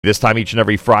This time each and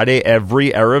every Friday, every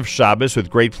Erev Shabbos,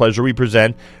 with great pleasure we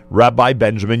present Rabbi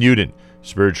Benjamin Yudin,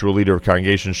 spiritual leader of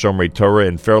Congregation Shomrei Torah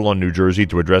in Fair Lawn, New Jersey,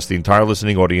 to address the entire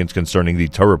listening audience concerning the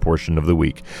Torah portion of the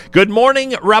week. Good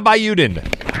morning, Rabbi Yudin.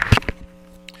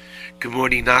 Good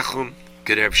morning, Nachum.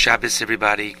 Good Erev Shabbos,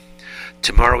 everybody.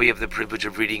 Tomorrow we have the privilege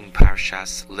of reading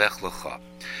Parshas Lech Lecha.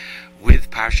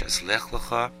 With Parshas Lech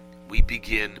Lecha, we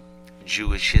begin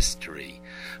Jewish history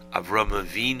of Avraham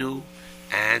Avinu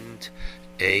and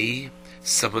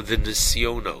some of the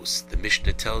Nisyonos. The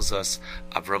Mishnah tells us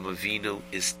Avraham Avinu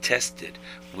is tested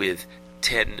with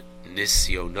 10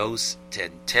 Nisyonos,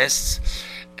 10 tests,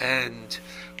 and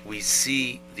we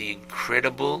see the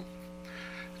incredible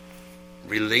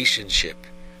relationship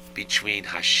between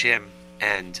Hashem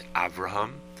and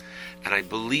Avraham, and I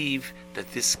believe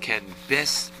that this can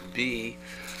best be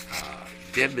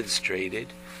demonstrated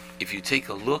if you take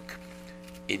a look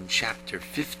in chapter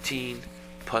 15,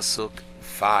 Pasuk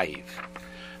 5.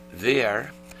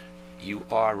 There you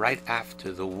are right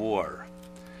after the war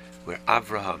where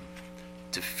Avraham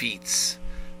defeats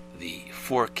the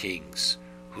 4 kings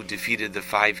who defeated the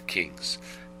 5 kings,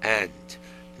 and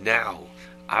now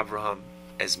Avraham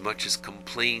as much as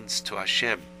complains to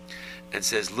Hashem and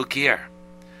says, look here,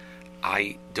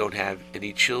 I don't have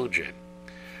any children.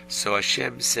 So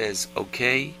Hashem says,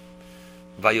 okay,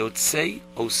 Vayotzei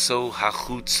oso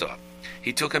hachutza.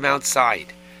 He took him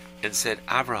outside and said,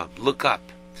 Avraham, look up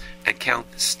and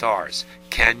count the stars.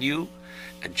 Can you?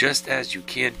 And just as you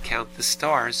can't count the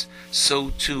stars,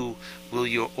 so too will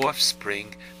your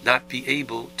offspring not be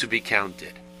able to be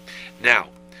counted. Now,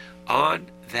 on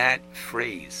that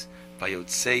phrase,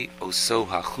 Vayotzei oso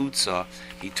hachutza,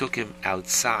 he took him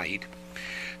outside.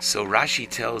 So Rashi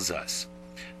tells us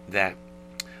that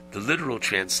the literal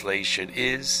translation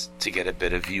is to get a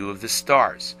better view of the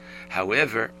stars.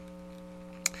 However,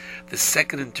 the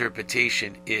second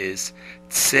interpretation is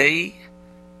Tzei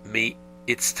mi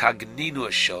itztagninu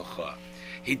shelcha.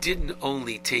 He didn't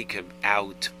only take him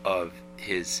out of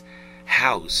his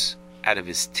house, out of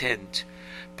his tent,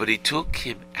 but he took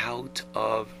him out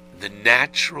of the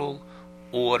natural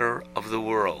order of the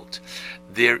world.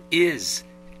 There is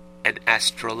an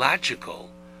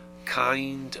astrological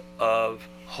kind of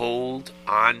hold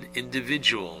on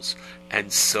individuals,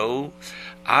 and so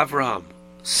Avraham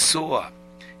saw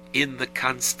in the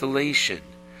constellation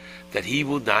that he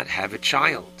will not have a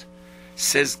child.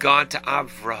 Says God to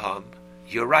Avraham,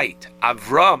 you're right,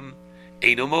 Avram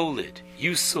eino molid.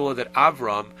 You saw that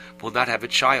Avram will not have a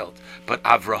child, but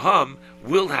Avraham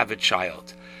will have a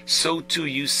child. So too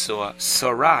you saw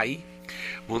Sarai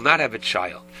will not have a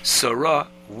child. Sarah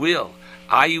will.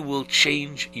 I will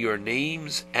change your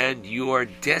names and your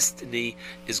destiny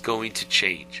is going to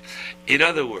change. In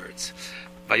other words,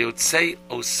 Vayotzei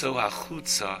oso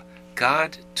hachutza,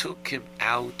 God took him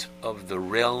out of the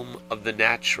realm of the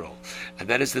natural. And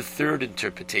that is the third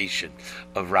interpretation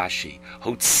of Rashi.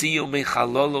 Hotzio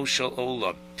mechalolo shel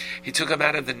olam. He took him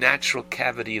out of the natural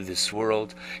cavity of this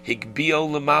world. Higbio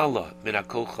lamala min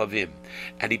hakol chavim.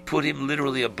 And he put him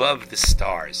literally above the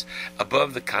stars,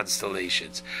 above the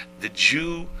constellations. The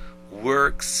Jew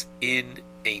works in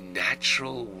a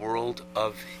natural world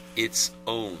of its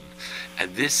own.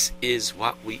 And this is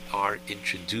what we are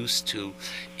introduced to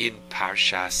in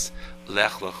Parshas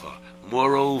Lech Lecha.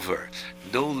 Moreover,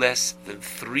 no less than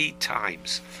 3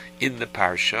 times in the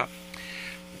Parsha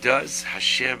does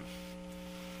Hashem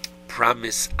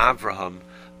promise Avraham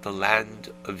the land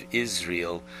of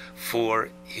Israel for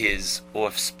his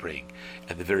offspring.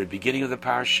 At the very beginning of the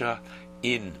Parsha,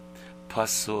 in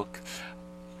Pasuk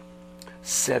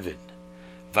 7,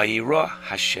 Vayira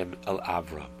Hashem el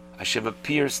Avram. Hashem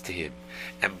appears to him.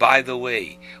 And by the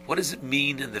way, what does it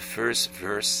mean in the first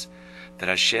verse that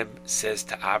Hashem says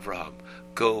to Avraham,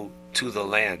 go to the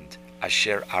land,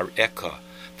 Asher Areka,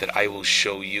 that I will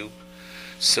show you?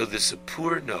 So the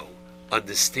Sepurno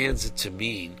understands it to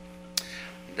mean,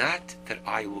 not that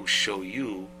I will show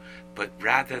you, but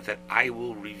rather that I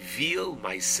will reveal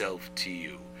myself to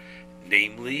you.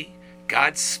 Namely,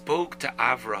 God spoke to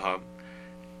Avraham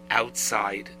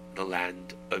outside the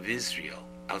land of Israel,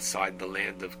 outside the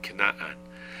land of Canaan.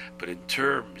 But in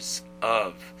terms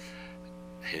of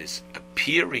his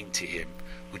appearing to him,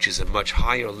 which is a much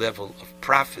higher level of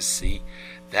prophecy,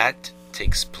 that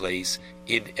takes place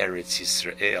in Eretz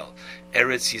Yisrael.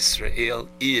 Eretz Yisrael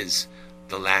is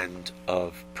the land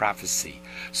of prophecy.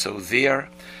 So there,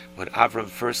 when Avram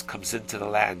first comes into the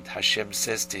land, Hashem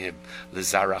says to him,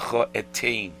 L'zaracho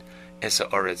etein esa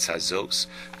oretz hazos,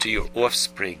 to your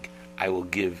offspring I will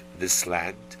give this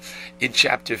land. In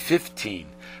chapter 15,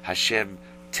 Hashem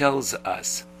tells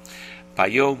us,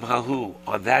 Bayom Hahu,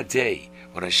 on that day,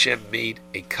 when Hashem made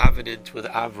a covenant with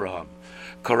Avraham.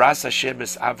 Koras Hashem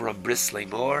es Avraham bris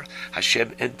lemor.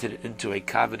 Hashem entered into a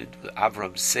covenant with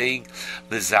Avraham, saying,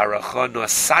 "Lizaracha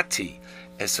nosati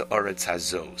es haaretz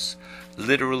hazos."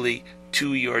 Literally,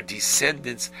 to your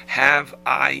descendants have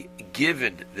I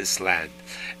given this land.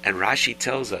 And Rashi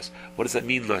tells us, what does that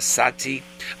mean, nosati?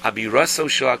 Amiraso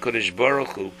shel HaKadosh Baruch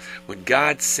Hu, when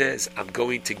God says, I'm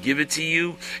going to give it to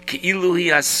you, ki'ilu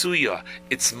hi asuya,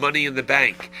 it's money in the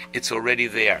bank, it's already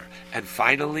there. And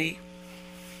finally,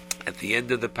 at the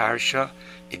end of the parsha,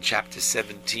 in chapter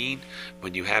 17,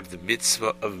 when you have the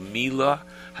mitzvah of Milah,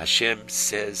 Hashem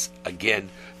says again,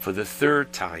 for the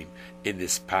third time in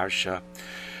this parsha,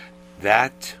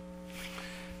 that,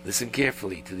 listen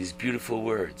carefully to these beautiful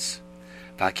words,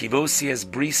 V'akimosi es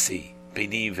brisi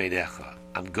b'ni v'necha,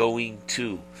 I'm going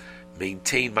to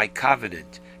maintain my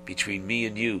covenant between me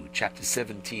and you. Chapter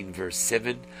 17, verse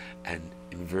 7, and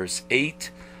in verse 8,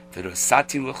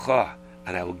 V'nosati l'cha,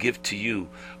 and I will give to you,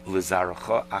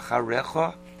 U'lezaracha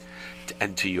acharecha,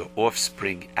 and to your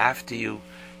offspring after you,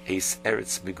 Eis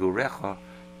eretz migurecha,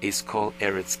 Eis kol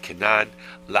eretz Canaan,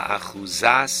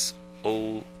 la'achuzas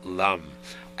olam,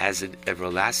 as an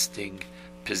everlasting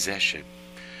possession.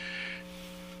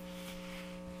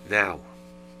 Now,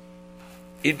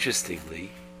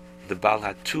 interestingly, the Baal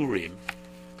HaTurim,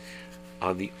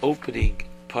 on the opening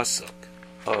pasuk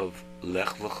of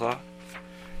Lech Lecha,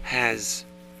 has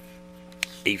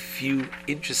a few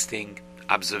interesting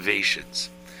observations.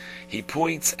 He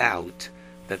points out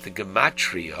that the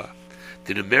gematria,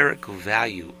 the numerical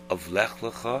value of Lech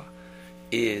Lecha,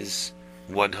 is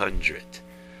 100.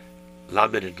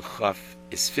 Lamed and Chaf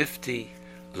is 50,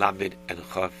 Lamed and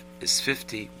Chaf is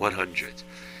 50, 100.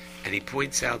 And he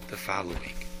points out the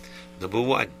following. Number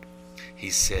one,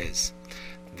 he says,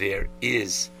 there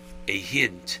is a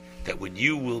hint that when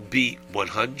you will be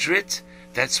 100,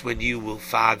 that's when you will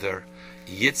father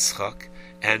Yitzchak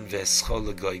and Vescho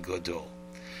L'Goy Godol.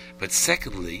 But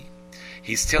secondly,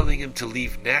 he's telling him to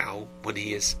leave now when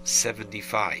he is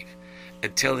 75,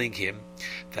 and telling him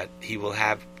that he will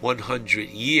have 100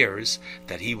 years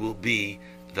that he will be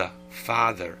the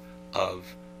father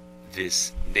of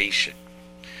this nation.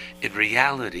 In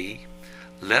reality,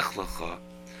 Lech Lecha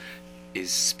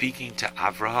is speaking to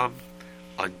Avraham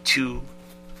on two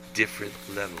different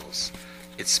levels.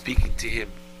 It's speaking to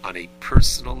him on a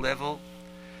personal level,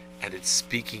 and it's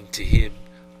speaking to him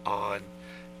on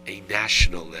a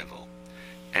national level.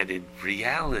 And in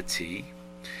reality,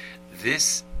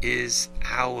 this is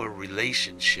our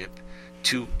relationship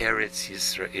to Eretz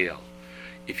Yisrael.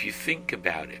 If you think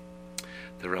about it,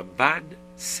 the Ramban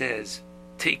says,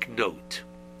 take note,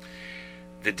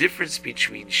 the difference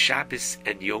between Shabbos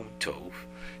and Yom Tov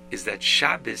is that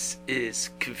Shabbos is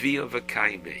Kviya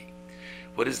V'Kaimei.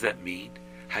 What does that mean?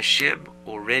 Hashem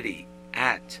already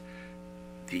at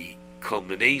the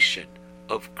culmination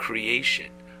of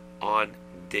creation on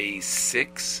day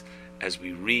 6, as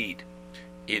we read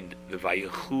in the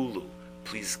Vayechulu,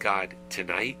 please God,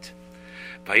 tonight,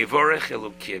 Vayevorech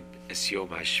Elokim es Yom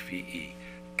HaShvi'i,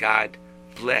 God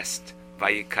blessed,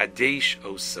 Vayekadesh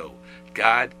Oso,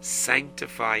 God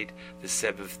sanctified the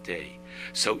seventh day.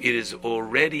 So it is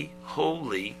already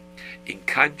holy, in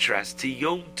contrast to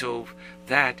Yom Tov,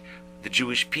 that the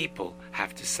Jewish people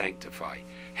have to sanctify.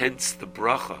 Hence the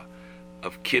bracha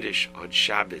of Kiddush on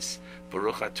Shabbos,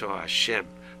 Baruch Atah Hashem,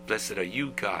 blessed are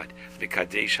you, God,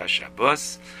 Mekadesh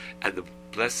HaShabbos, and the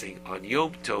blessing on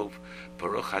Yom Tov,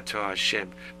 Baruch Atah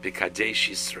Hashem, Mekadesh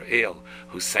Yisrael,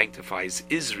 who sanctifies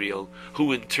Israel,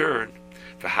 who in turn,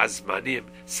 V'hazmanim,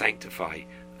 sanctify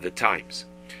the times.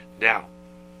 Now,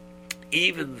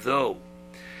 even though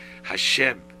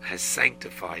Hashem has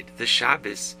sanctified the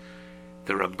Shabbos,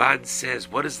 the Ramban says,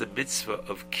 what is the mitzvah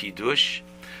of Kiddush?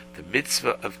 The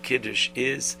mitzvah of Kiddush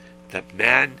is that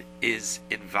man is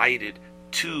invited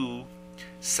to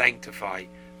sanctify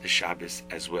the Shabbos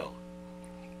as well.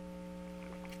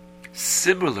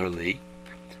 Similarly,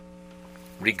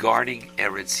 regarding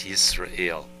Eretz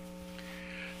Yisrael,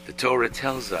 the Torah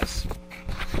tells us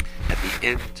at the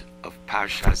end of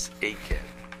Parshas Eikev,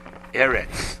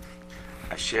 Eretz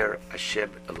Asher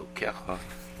Hashem Elokecha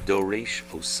Doresh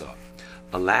Osa,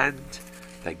 a land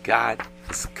that God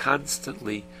is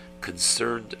constantly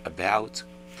concerned about,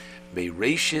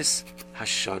 Meireshis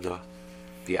Hashana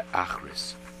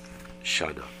V'Achris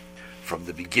Shana, from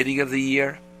the beginning of the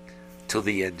year till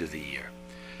the end of the year.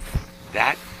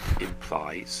 That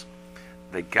implies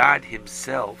that God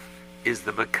Himself is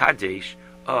the Makadesh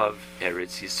of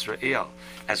Eretz Yisrael.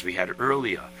 As we had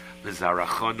earlier,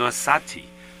 L'Zaracha Nosati,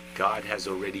 God has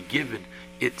already given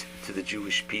it to the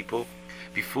Jewish people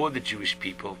before the Jewish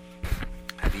people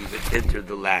have even entered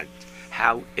the land.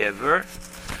 However,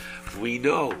 we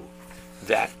know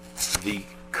that the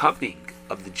coming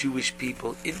of the Jewish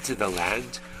people into the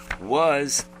land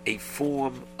was a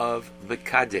form of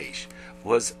Mekadesh,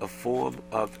 was a form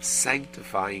of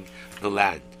sanctifying the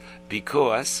land,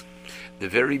 because the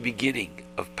very beginning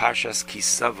of Parshas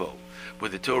Kisavo,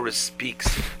 when the Torah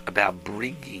speaks about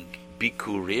bringing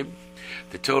Bikurim,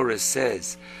 the Torah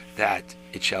says that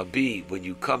it shall be when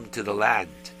you come to the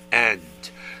land, and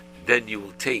then you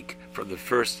will take from the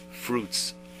first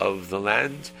fruits of the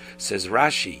land. Says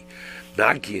Rashi,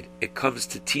 Nagid, it comes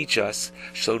to teach us,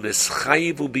 so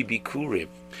neschayivu bikurim,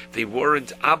 they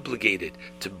weren't obligated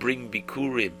to bring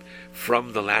bikurim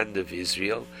from the land of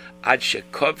Israel, ad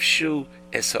shekovshu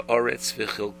es haaretz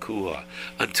v'chilkuha,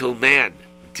 until man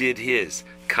did his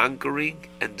conquering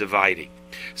and dividing.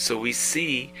 So we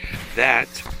see that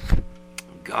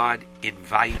God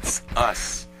invites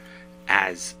us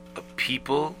as a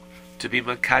people to be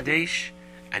Makadesh,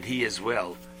 and he as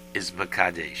well is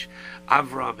Makadesh.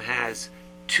 Avram has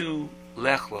two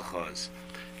Lech Lechos,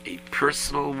 a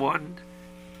personal one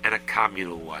and a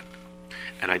communal one.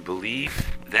 And I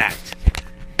believe that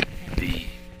the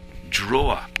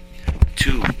draw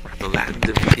to the land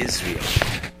of Israel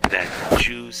that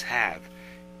Jews have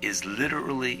is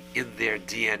literally in their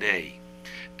DNA.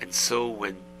 And so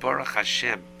when Baruch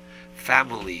Hashem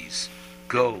families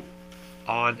go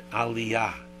on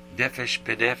Aliyah, Nefesh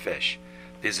B'Nefesh,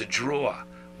 there's a draw.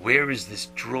 Where is this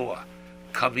draw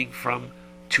coming from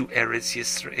to Eretz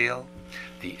Yisrael?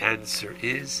 The answer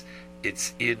is,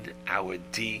 it's in our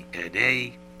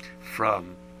DNA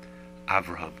from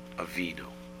Avraham Avinu.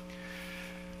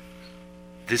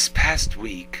 This past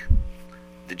week,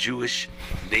 the Jewish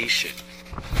nation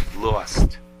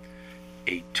lost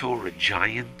a Torah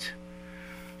giant,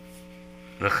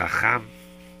 the Chacham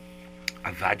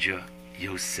Avadia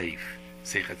Yosef,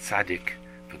 Zecher Tzadik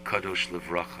V'Kadosh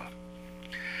Livracha.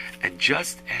 And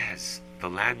just as the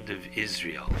land of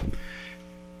Israel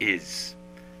is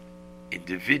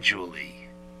individually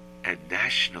and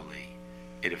nationally,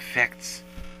 it affects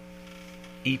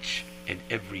each and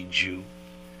every Jew,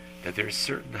 that there are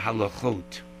certain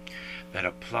halachot that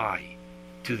apply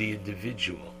to the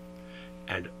individual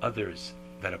and others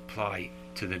that apply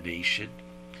to the nation,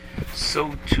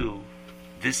 so too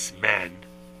this man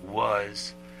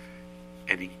was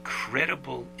an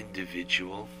incredible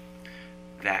individual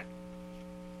that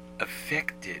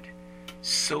affected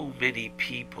so many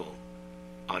people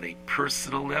on a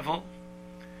personal level,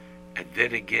 and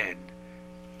then again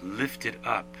lifted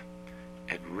up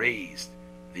and raised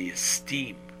the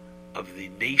esteem of the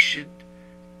nation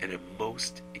in a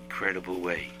most incredible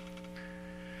way.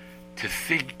 To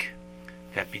think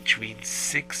that between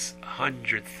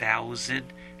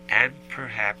 600,000 and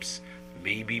perhaps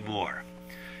maybe more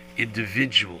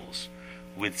individuals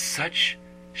with such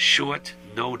short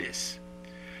notice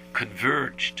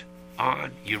converged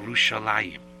on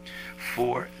Yerushalayim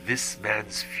for this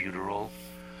man's funeral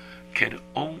can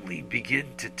only begin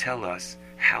to tell us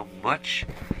how much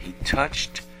he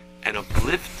touched and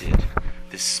uplifted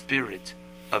the spirit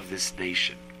of this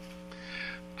nation.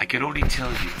 I can only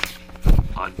tell you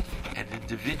on an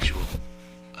individual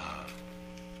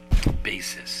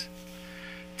basis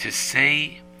to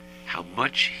say how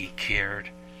much he cared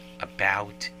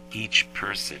about each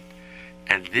person,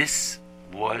 and this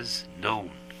was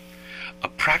known.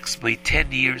 Approximately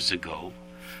 10 years ago,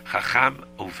 Chacham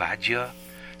Ovadia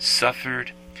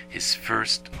suffered his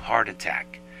first heart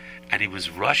attack, and he was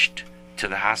rushed to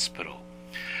the hospital.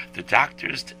 The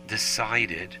doctors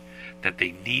decided that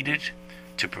they needed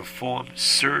to perform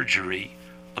surgery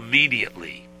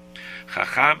immediately.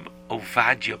 Chacham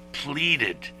Ovadia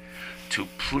pleaded to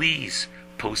please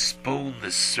postpone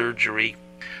the surgery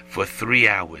for 3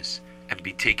 hours and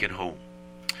be taken home.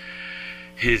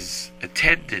 His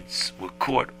attendants were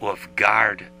caught off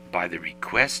guard by the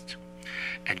request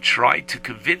and tried to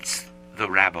convince the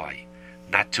rabbi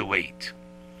not to wait.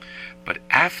 But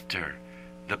after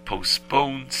the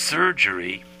postponed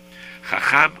surgery,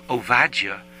 Chacham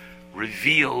Ovadia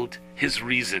revealed his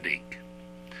reasoning.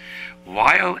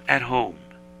 While at home,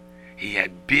 he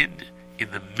had been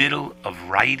in the middle of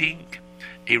writing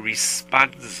a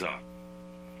responsa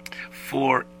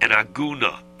for an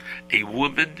aguna, a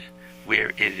woman where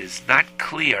it is not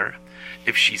clear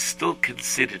if she's still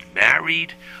considered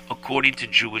married according to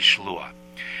Jewish law.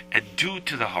 And due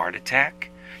to the heart attack,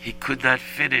 he could not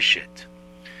finish it.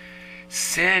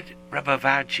 Said Rabbi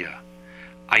Ovadia,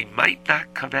 I might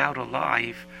not come out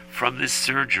alive from this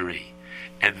surgery,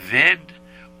 and then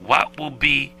what will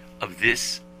be of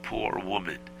this poor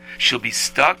woman? She'll be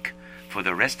stuck for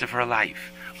the rest of her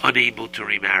life, unable to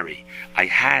remarry. I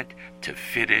had to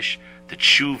finish the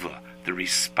tshuva, the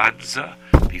responsa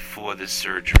before the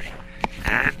surgery.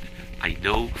 And I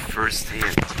know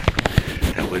firsthand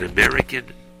that when American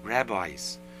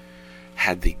rabbis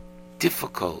had the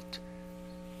difficult,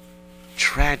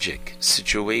 tragic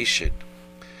situation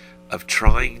of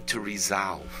trying to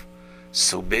resolve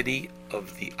so many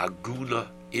of the aguna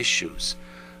issues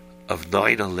of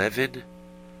 9/11,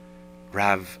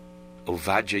 Rav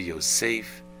Ovadia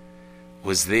Yosef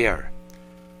was there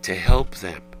to help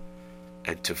them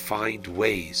and to find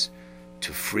ways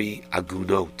to free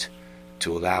agunot,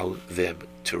 to allow them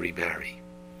to remarry.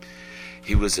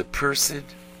 He was a person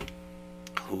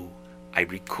who, I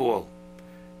recall,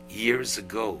 years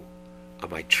ago,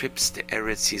 on my trips to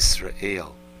Eretz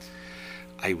Yisrael,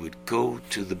 I would go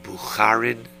to the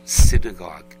Bukharin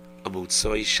synagogue on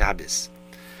Motzoi Shabbos,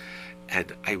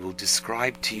 and I will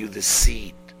describe to you the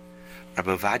scene.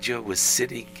 Rabbi Ovadia was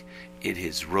sitting in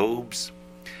his robes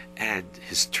and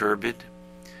his turban.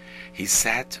 He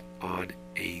sat on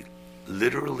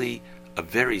literally a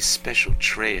very special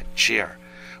chair,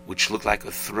 which looked like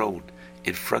a throne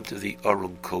in front of the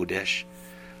Aron Kodesh,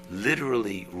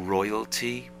 literally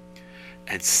royalty,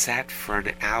 and sat for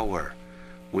an hour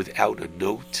without a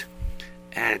note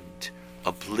and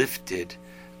uplifted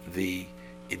the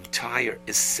entire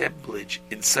assemblage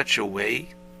in such a way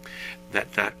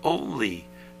that not only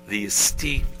the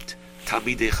esteemed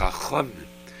Talmidei Chacham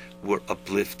were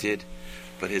uplifted,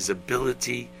 but his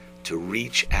ability to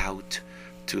reach out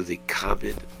to the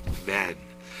common man,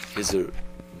 his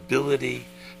ability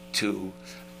to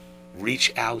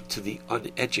reach out to the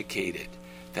uneducated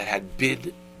that had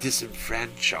been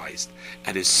disenfranchised,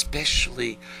 and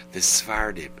especially the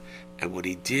Sfardim, and what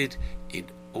he did in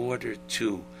order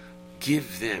to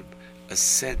give them a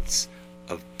sense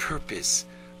of purpose,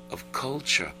 of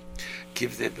culture,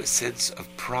 give them a sense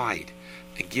of pride,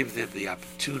 and give them the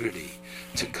opportunity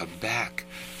to come back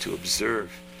to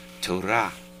observe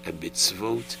Torah and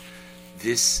mitzvot.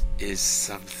 This is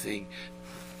nothing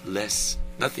less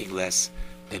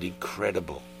than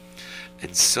incredible.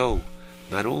 And so,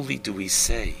 not only do we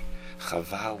say,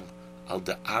 Chaval al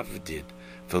da'avdin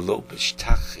v'lo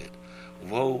mishtachin,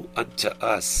 woe unto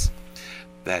us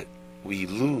that we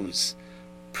lose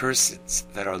persons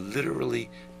that are literally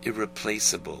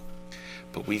irreplaceable,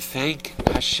 but we thank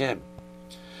Hashem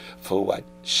for what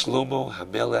Shlomo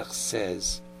HaMelech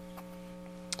says,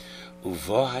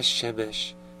 Uvo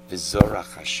HaShemesh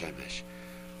v'zorach HaShemesh.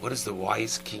 What is the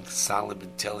wise King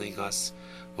Solomon telling us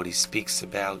when he speaks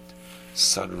about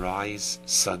sunrise,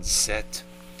 sunset?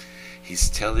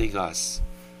 He's telling us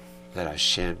that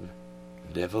Hashem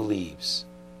never leaves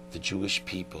the Jewish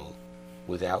people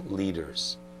without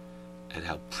leaders, and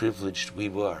how privileged we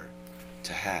were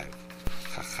to have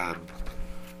Chacham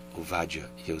Ovadia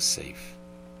Yosef.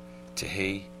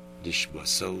 Tehei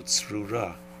Nishmaso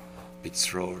Tzrura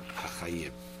B'tzror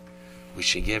HaChayim.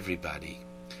 Wishing everybody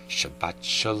Shabbat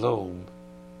Shalom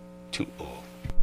to all.